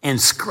 and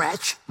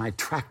scratch my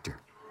tractor,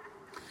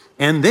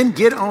 and then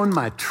get on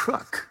my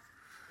truck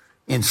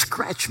and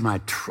scratch my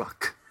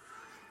truck.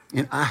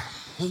 And I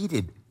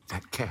hated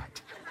that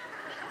cat.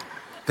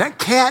 That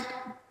cat,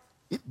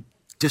 it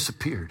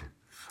disappeared.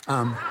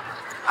 I'm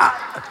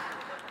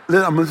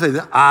going to say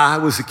that I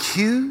was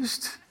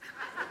accused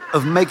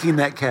of making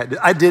that cat.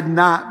 I did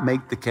not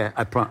make the cat.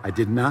 I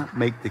did not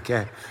make the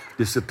cat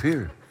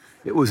disappear.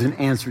 It was an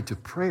answer to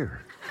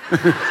prayer.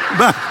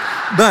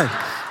 but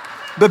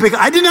because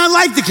I did not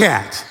like the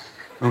cat.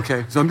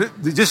 Okay, so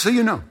just so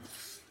you know,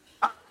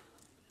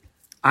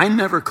 I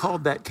never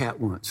called that cat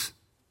once,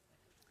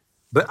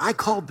 but I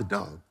called the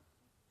dog.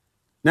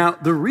 Now,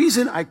 the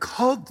reason I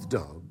called the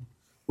dog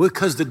was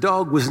because the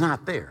dog was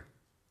not there,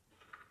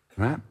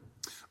 right?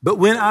 But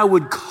when I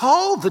would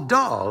call the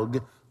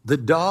dog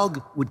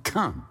would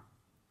come,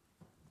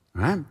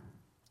 right?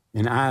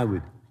 And I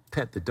would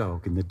pet the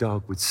dog, and the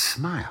dog would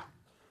smile,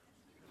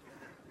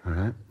 all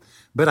right?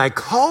 But I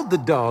called the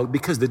dog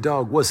because the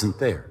dog wasn't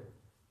there.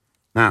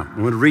 Now,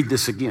 I'm going to read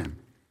this again.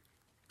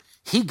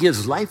 He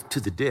gives life to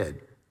the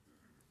dead,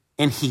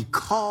 and he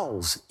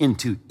calls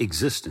into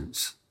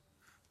existence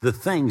the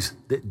things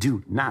that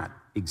do not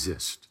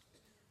exist,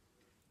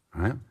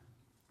 all right?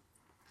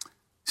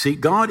 See,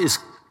 God is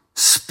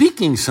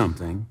speaking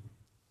something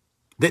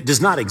that does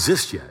not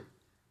exist yet.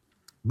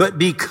 But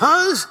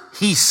because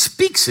he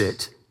speaks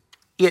it,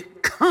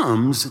 it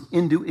comes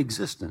into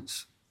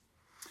existence.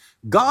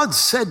 God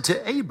said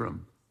to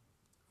Abram,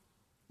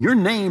 your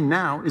name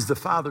now is the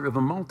father of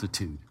a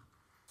multitude.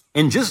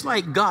 And just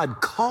like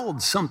God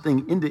called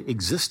something into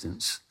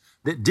existence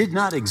that did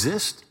not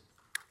exist,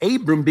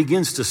 Abram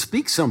begins to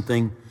speak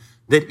something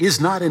that is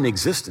not in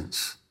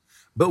existence.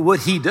 But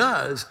what he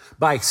does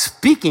by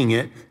speaking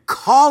it,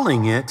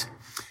 calling it,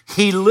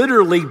 he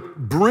literally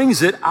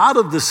brings it out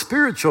of the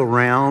spiritual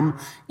realm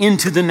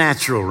into the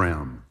natural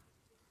realm,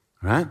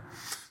 right?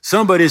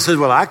 Somebody says,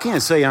 well, I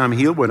can't say I'm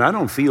healed when I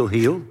don't feel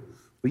healed.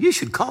 Well, you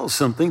should call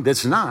something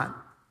that's not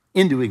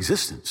into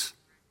existence.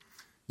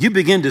 You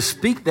begin to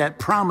speak that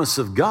promise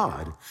of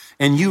God,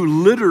 and you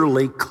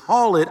literally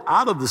call it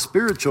out of the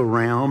spiritual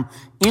realm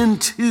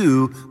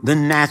into the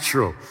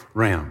natural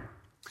realm.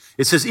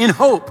 It says, in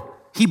hope,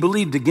 he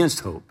believed against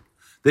hope,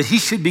 that he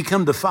should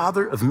become the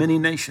father of many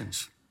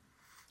nations.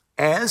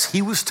 As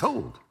he was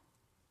told,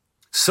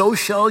 so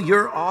shall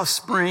your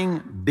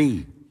offspring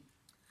be.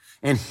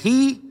 And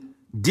he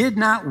did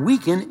not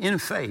weaken in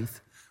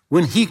faith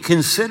when he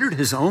considered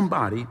his own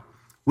body,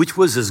 which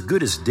was as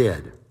good as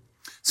dead,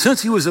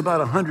 since he was about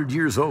 100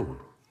 years old,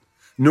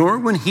 nor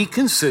when he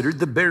considered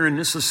the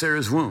barrenness of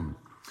Sarah's womb.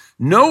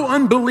 No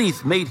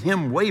unbelief made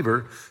him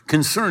waver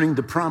concerning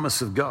the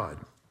promise of God,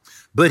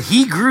 but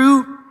he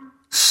grew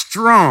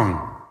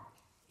strong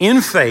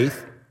in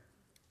faith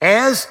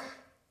as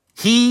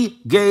he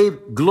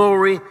gave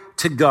glory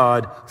to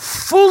God,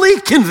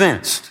 fully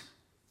convinced,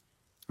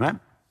 right?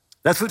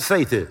 That's what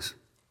faith is.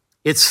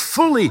 It's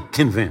fully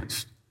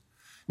convinced.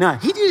 Now,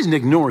 he didn't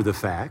ignore the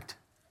fact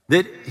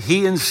that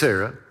he and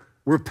Sarah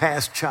were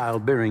past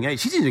childbearing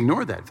age. He didn't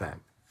ignore that fact.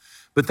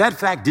 But that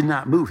fact did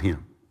not move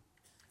him.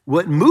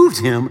 What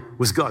moved him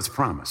was God's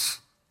promise.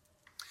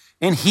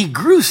 And he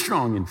grew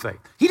strong in faith.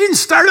 He didn't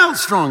start out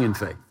strong in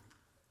faith.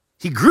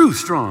 He grew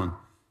strong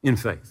in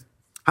faith.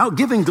 How?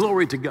 Giving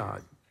glory to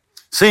God.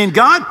 Saying,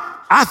 God,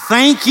 I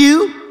thank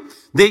you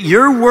that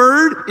your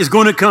word is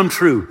going to come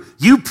true.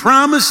 You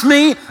promised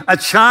me a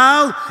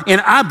child, and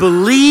I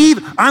believe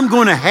I'm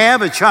going to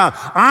have a child.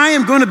 I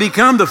am going to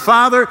become the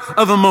father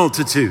of a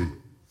multitude.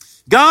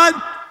 God,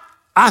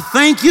 I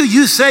thank you.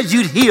 You said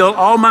you'd heal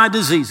all my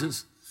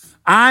diseases.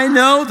 I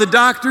know the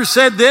doctor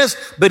said this,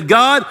 but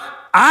God,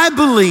 I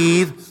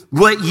believe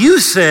what you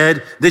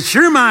said, that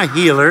you're my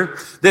healer,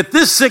 that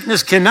this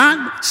sickness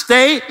cannot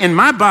stay in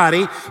my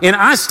body, and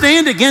I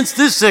stand against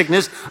this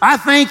sickness. I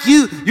thank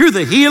you. You're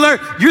the healer.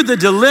 You're the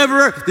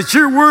deliverer, that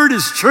your word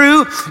is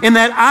true, and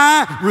that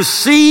I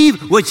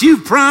receive what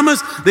you've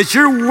promised, that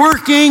you're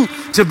working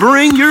to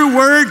bring your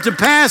word to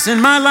pass in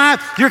my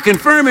life. You're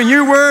confirming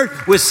your word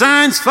with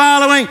signs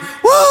following.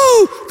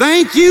 Woo!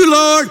 Thank you,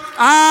 Lord.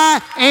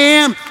 I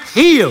am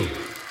healed.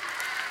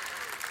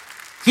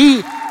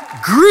 He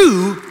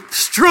grew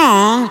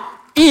strong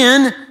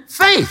in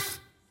faith.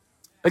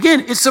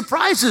 Again, it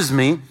surprises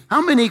me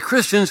how many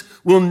Christians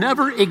will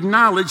never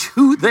acknowledge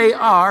who they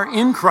are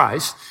in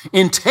Christ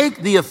and take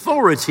the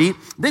authority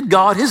that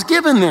God has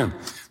given them.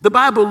 The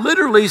Bible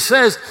literally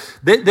says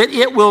that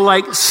it will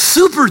like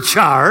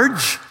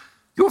supercharge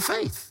your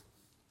faith.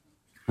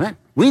 Right?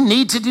 We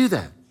need to do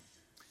that.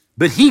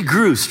 But he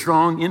grew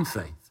strong in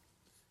faith,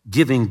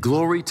 giving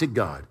glory to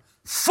God,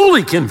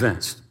 fully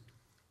convinced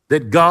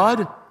that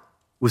God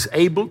was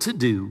able to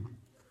do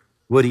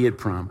what he had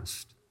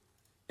promised.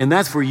 And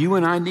that's where you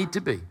and I need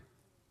to be,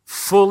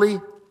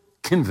 fully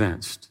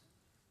convinced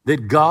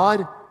that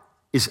God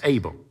is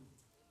able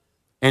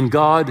and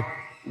God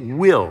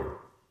will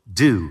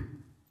do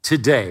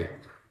today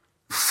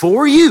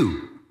for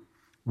you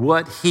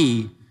what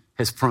he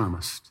has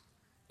promised.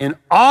 And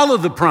all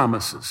of the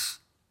promises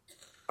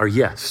are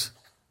yes.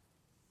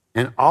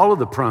 And all of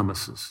the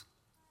promises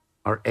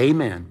are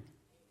amen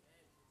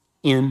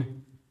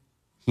in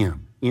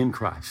him, in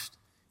Christ.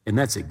 And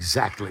that's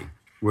exactly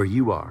where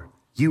you are.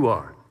 You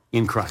are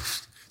in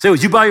Christ. So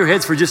would you bow your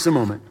heads for just a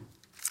moment?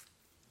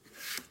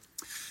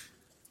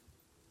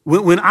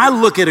 When I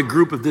look at a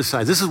group of this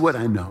size, this is what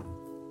I know.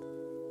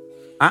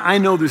 I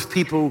know there's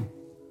people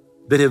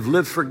that have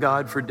lived for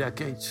God for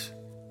decades.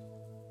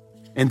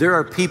 And there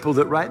are people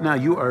that right now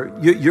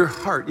your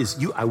heart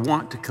is, I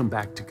want to come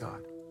back to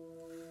God.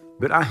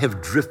 But I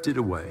have drifted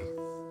away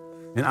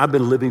and I've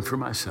been living for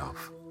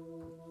myself.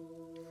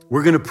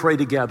 We're going to pray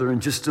together in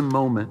just a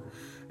moment.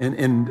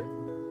 And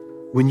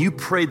when you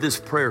pray this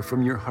prayer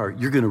from your heart,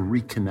 you're going to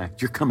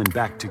reconnect. You're coming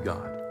back to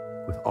God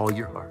with all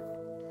your heart.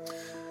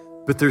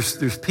 But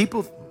there's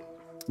people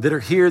that are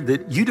here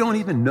that you don't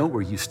even know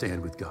where you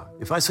stand with God.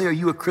 If I say, are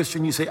you a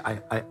Christian? You say,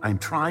 I'm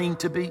trying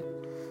to be.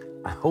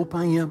 I hope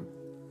I am.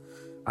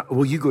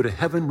 Will you go to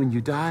heaven when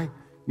you die?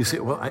 You say,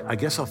 well, I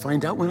guess I'll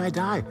find out when I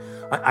die.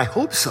 I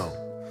hope so.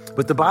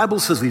 But the Bible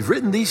says we've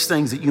written these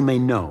things that you may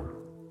know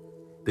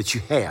that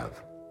you have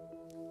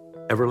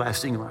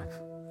everlasting life.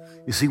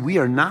 You see, we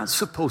are not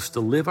supposed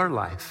to live our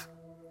life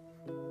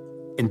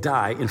and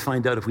die and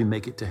find out if we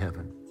make it to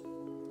heaven.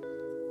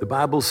 The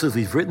Bible says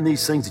we've written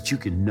these things that you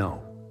can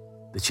know,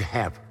 that you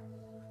have,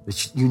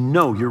 that you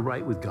know you're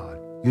right with God.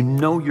 You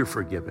know you're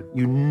forgiven.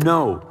 You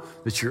know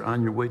that you're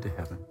on your way to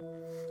heaven.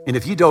 And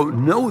if you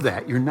don't know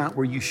that, you're not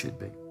where you should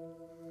be.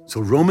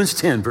 So Romans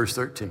 10, verse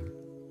 13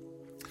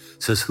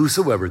 says,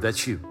 whosoever,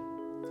 that's you,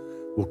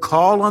 will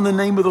call on the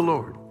name of the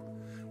Lord.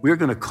 We are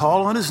going to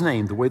call on his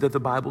name the way that the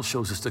Bible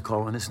shows us to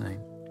call on his name.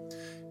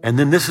 And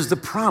then this is the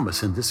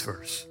promise in this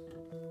verse,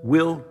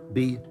 will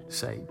be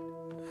saved.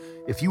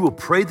 If you will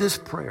pray this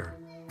prayer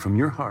from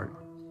your heart,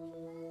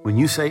 when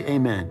you say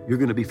amen, you're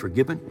going to be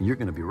forgiven and you're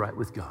going to be right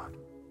with God.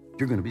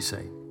 You're going to be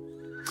saved.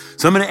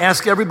 So I'm going to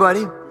ask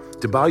everybody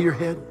to bow your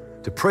head,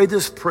 to pray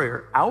this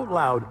prayer out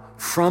loud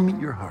from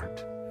your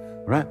heart.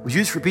 All right? Would you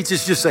just repeat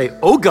this? Just say,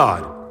 oh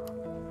God,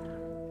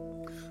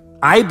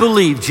 I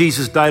believe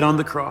Jesus died on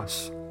the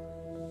cross.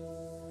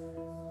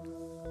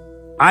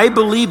 I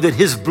believe that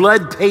his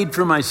blood paid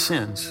for my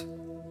sins.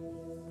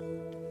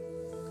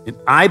 And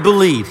I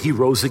believe he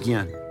rose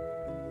again.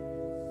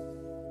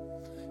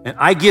 And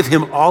I give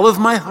him all of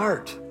my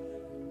heart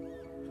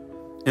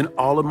and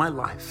all of my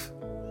life.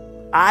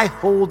 I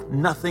hold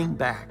nothing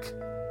back.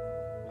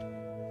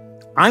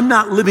 I'm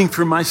not living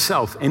for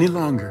myself any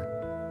longer.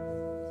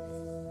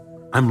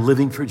 I'm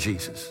living for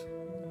Jesus.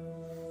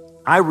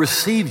 I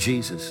receive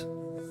Jesus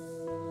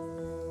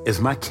as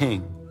my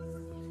King,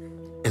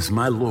 as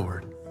my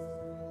Lord.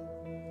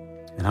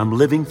 And I'm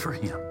living for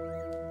him.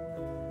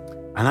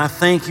 And I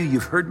thank you,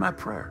 you've heard my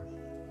prayer,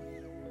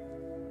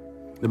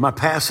 that my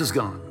past is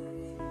gone.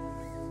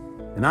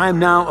 And I am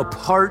now a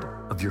part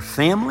of your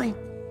family,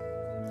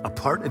 a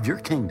part of your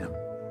kingdom,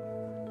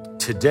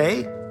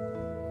 today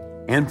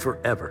and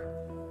forever.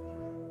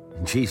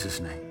 In Jesus'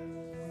 name,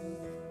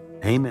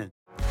 amen.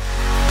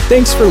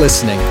 Thanks for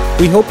listening.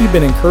 We hope you've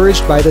been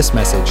encouraged by this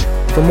message.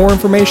 For more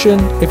information,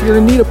 if you're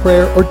in need of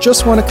prayer or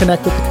just want to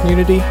connect with the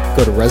community,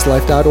 go to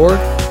reslife.org,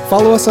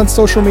 follow us on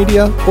social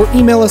media, or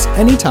email us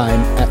anytime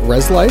at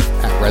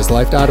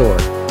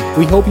reslife@reslife.org.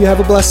 We hope you have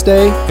a blessed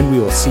day, and we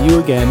will see you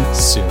again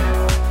soon.